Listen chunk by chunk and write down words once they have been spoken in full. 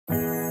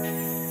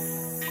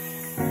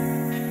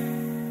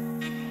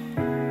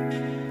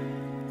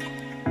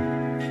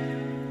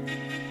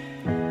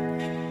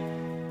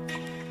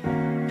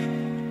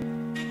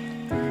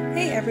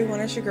everyone,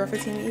 it's your girl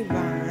Fatima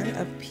Yvonne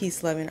of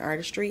Peace, Love and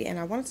Artistry, and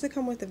I wanted to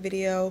come with a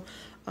video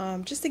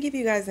just to give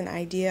you guys an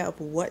idea of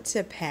what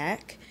to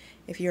pack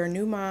if you're a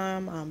new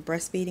mom,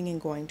 breastfeeding and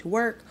going to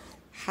work,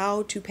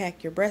 how to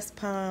pack your breast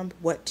pump,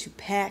 what to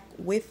pack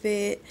with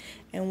it,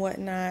 and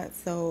whatnot.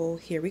 So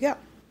here we go.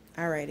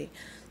 Alrighty,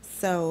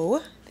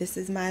 so this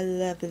is my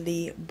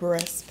lovely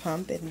breast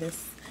pump in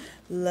this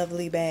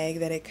lovely bag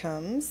that it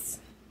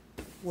comes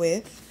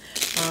with.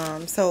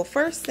 So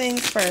first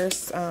things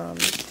first,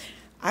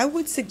 I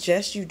would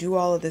suggest you do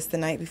all of this the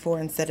night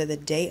before instead of the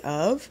day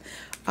of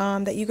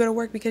that you go to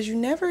work, because you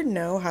never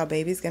know how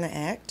baby's gonna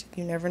act.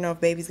 You never know if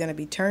baby's gonna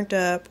be turned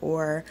up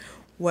or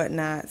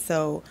whatnot.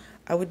 So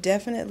I would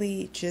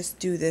definitely just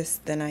do this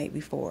the night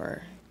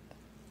before,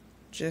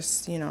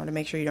 just, you know, to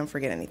make sure you don't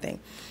forget anything.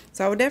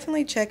 So I would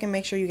definitely check and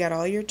make sure you got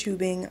all your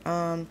tubing.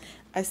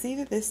 I see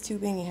that this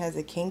tubing has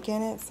a kink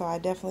in it, so I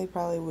definitely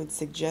probably would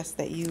suggest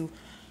that you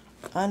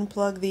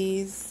unplug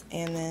these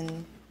and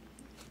then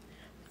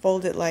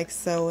fold it like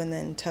so and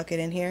then tuck it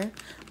in here.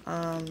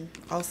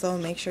 Also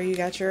make sure you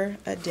got your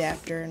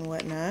adapter and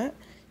whatnot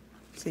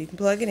so you can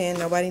plug it in.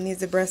 Nobody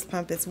needs a breast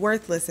pump. It's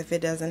worthless if it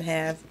doesn't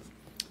have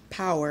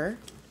power,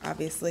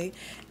 obviously.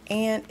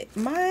 And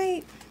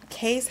my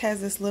case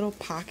has this little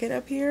pocket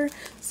up here,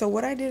 so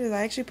what I did is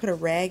I actually put a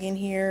rag in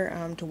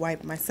here to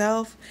wipe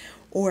myself,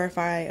 or if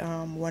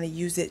I want to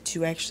use it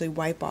to actually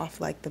wipe off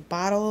like the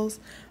bottles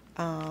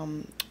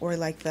or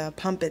like the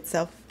pump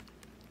itself,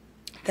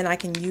 then I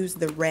can use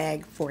the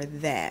rag for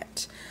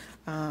that.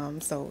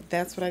 So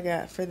that's what I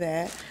got for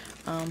that.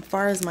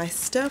 Far as my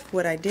stuff,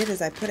 what I did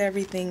is I put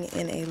everything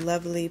in a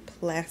lovely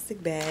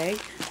plastic bag.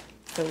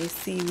 So we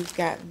see we've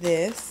got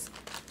this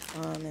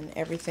and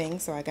everything.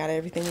 So I got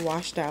everything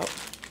washed out.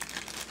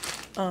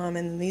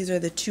 And these are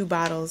the 2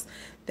 bottles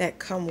that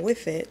come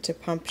with it to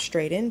pump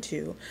straight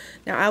into.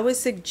 Now I would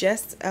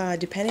suggest,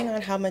 depending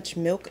on how much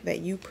milk that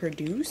you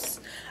produce,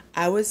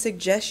 I would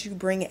suggest you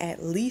bring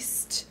at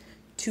least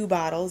 2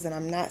 bottles, and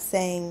I'm not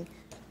saying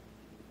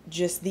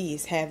just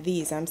these, have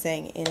these. I'm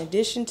saying in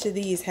addition to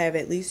these, have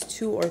at least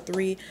 2 or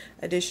 3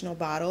 additional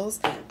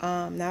bottles.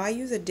 Now I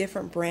use a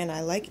different brand.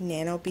 I like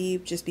Nano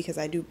Beeb just because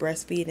I do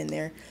breastfeed and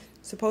they're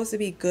supposed to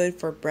be good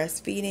for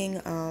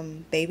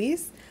breastfeeding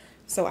babies.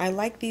 So I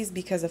like these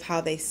because of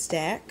how they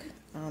stack.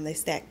 They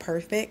stack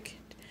perfect.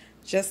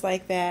 Just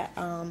like that.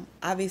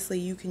 Obviously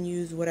you can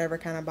use whatever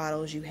kind of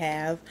bottles you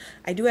have.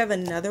 I do have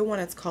another one.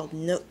 It's called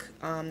Nook,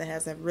 that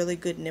has a really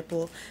good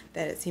nipple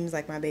that it seems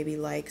like my baby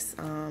likes,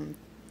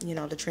 you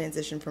know, the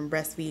transition from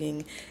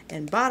breastfeeding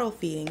and bottle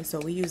feeding. So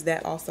we use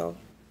that also.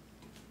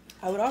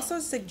 I would also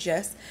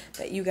suggest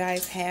that you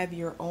guys have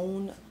your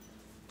own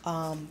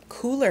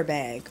cooler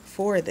bag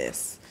for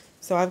this.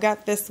 So I've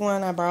got this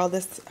one. I borrowed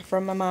this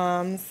from my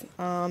mom's.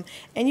 And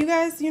you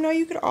guys, you know,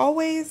 you could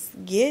always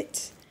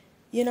get,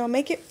 you know,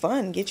 make it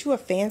fun. Get you a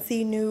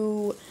fancy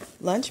new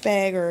lunch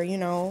bag or, you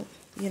know,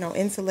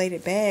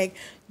 insulated bag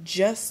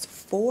just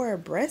for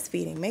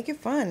breastfeeding. Make it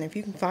fun. If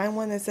you can find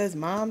one that says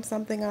mom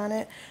something on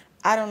it.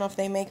 I don't know if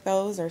they make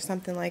those or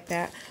something like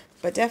that,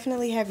 but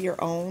definitely have your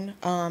own.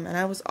 And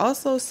I would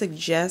also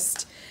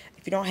suggest,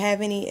 if you don't have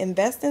any,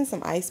 invest in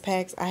some ice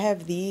packs. I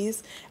have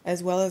these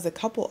as well as a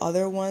couple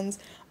other ones.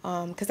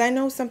 Because I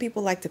know some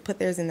people like to put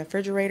theirs in the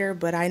refrigerator,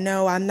 but I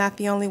know I'm not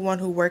the only one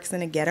who works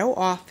in a ghetto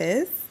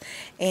office,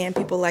 and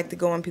people like to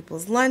go on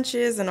people's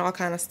lunches and all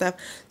kind of stuff.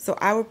 So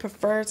I would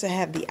prefer to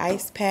have the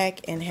ice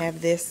pack and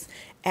have this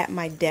at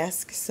my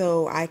desk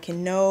so I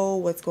can know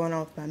what's going on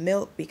with my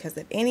milk, because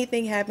if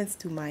anything happens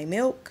to my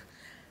milk,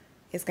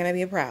 it's going to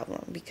be a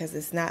problem, because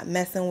it's not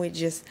messing with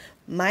just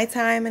my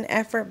time and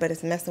effort, but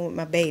it's messing with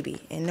my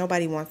baby, and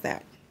nobody wants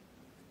that.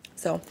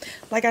 So,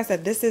 like I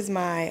said, this is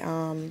my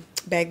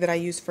bag that I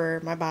use for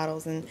my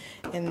bottles and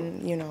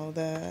you know,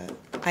 the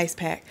ice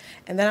pack.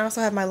 And then I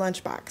also have my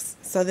lunchbox.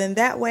 So then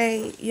that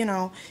way, you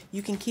know,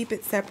 you can keep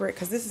it separate,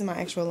 because this is my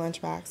actual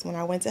lunchbox when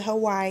I went to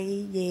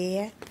Hawaii,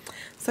 yeah.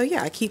 So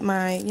yeah, I keep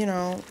my, you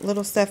know,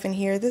 little stuff in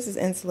here. This is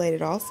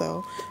insulated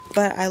also,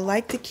 but I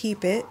like to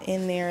keep it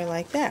in there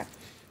like that.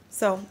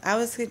 So I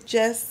would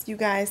suggest you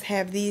guys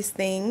have these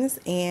things,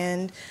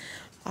 and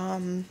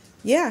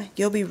yeah,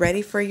 you'll be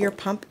ready for your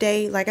pump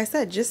day. Like I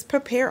said, just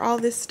prepare all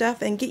this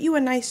stuff and get you a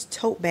nice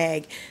tote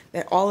bag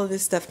that all of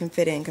this stuff can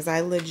fit in, because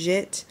I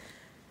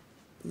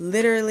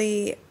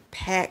literally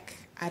pack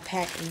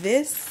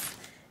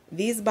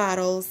these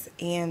bottles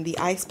and the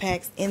ice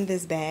packs in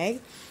this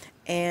bag,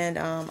 and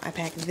I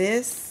pack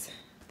this,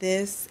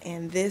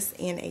 and this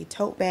in a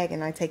tote bag,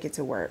 and I take it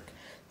to work.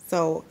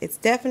 So it's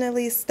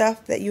definitely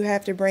stuff that you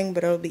have to bring,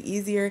 but it'll be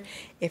easier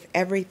if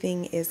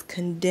everything is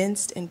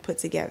condensed and put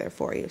together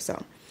for you.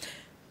 So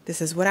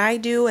this is what I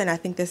do, and I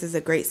think this is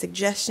a great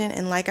suggestion.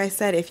 And like I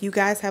said, if you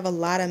guys have a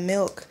lot of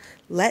milk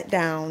let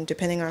down,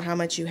 depending on how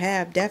much you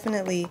have,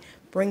 definitely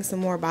bring some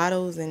more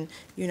bottles and,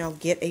 you know,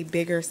 get a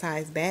bigger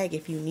size bag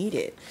if you need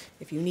it.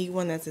 If you need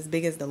one that's as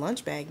big as the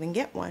lunch bag, then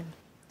get one.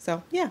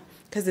 So yeah,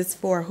 because it's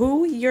for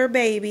who? Your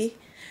baby.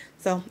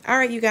 So, all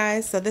right, you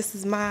guys. So this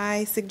is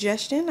my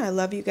suggestion. I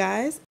love you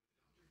guys.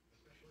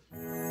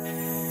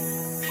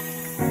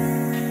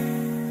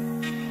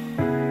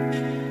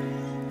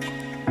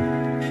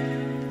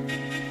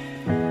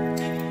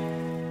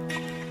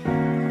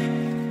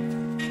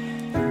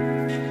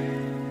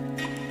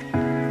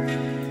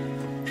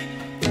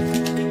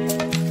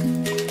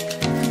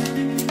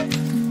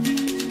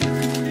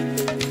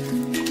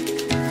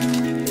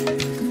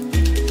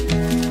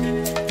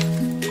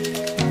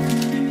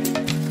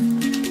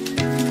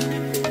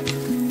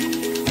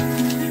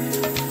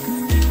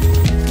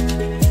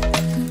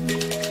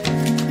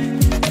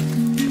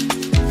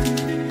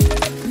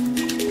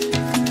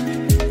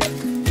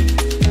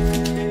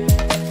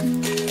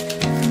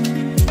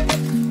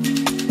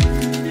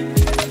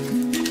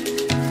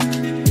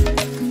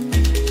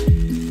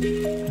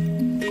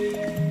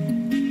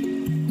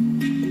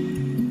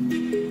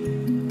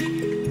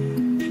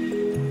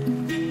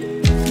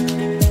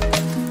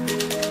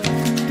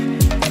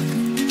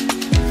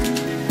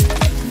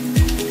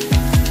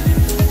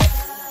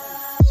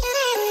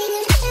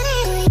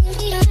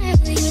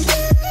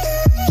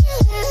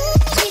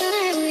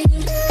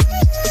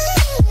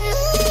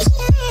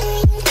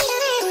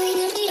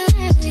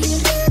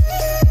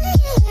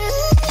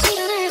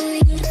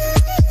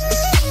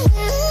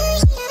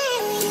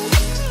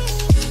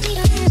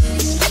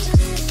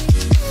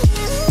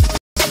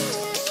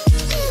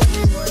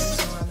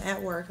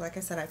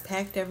 said, I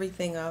packed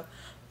everything up,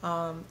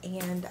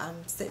 and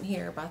I'm sitting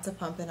here about to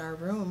pump in our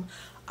room.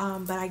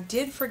 But I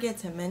did forget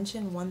to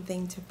mention one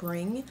thing to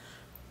bring.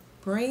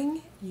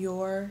 Bring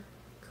your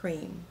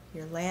cream,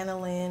 your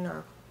lanolin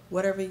or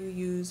whatever you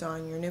use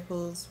on your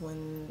nipples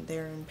when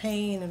they're in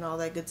pain and all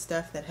that good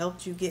stuff that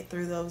helped you get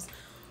through those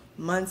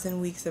months and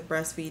weeks of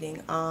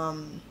breastfeeding.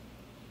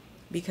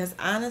 Because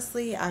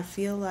honestly, I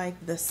feel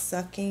like the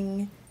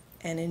sucking,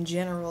 and in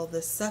general,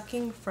 the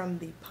sucking from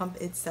the pump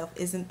itself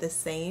isn't the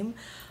same.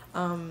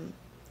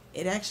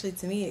 It actually,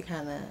 to me, it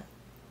kind of,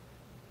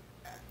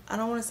 I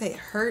don't want to say it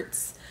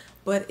hurts,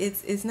 but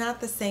it's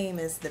not the same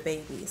as the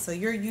baby. So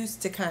you're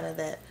used to kind of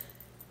that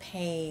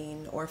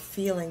pain or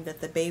feeling that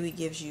the baby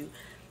gives you.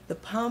 The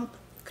pump,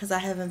 because I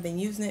haven't been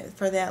using it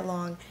for that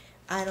long,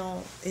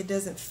 it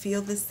doesn't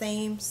feel the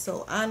same.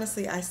 So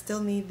honestly, I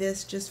still need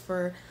this just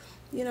for,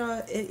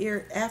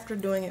 after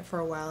doing it for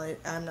a while,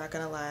 I'm not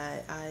gonna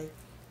lie, I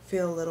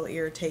feel a little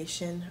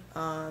irritation.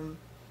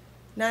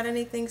 Not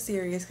anything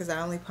serious, because I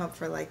only pump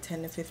for like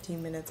 10 to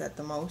 15 minutes at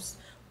the most,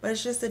 but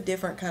it's just a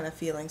different kind of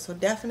feeling. So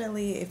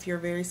definitely, if you're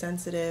very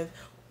sensitive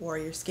or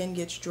your skin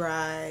gets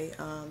dry,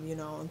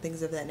 and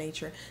things of that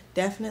nature,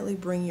 definitely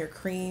bring your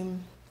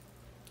cream,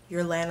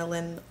 your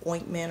lanolin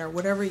ointment, or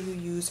whatever you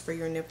use for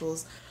your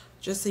nipples,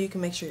 just so you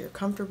can make sure you're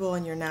comfortable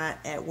and you're not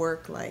at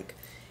work like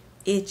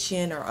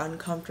itching or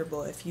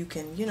uncomfortable, if you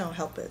can,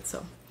 help it.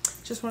 So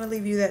just want to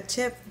leave you that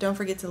tip. Don't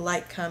forget to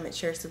like, comment,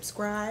 share,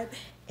 subscribe,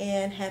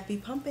 and happy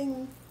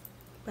pumping.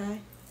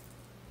 Bye.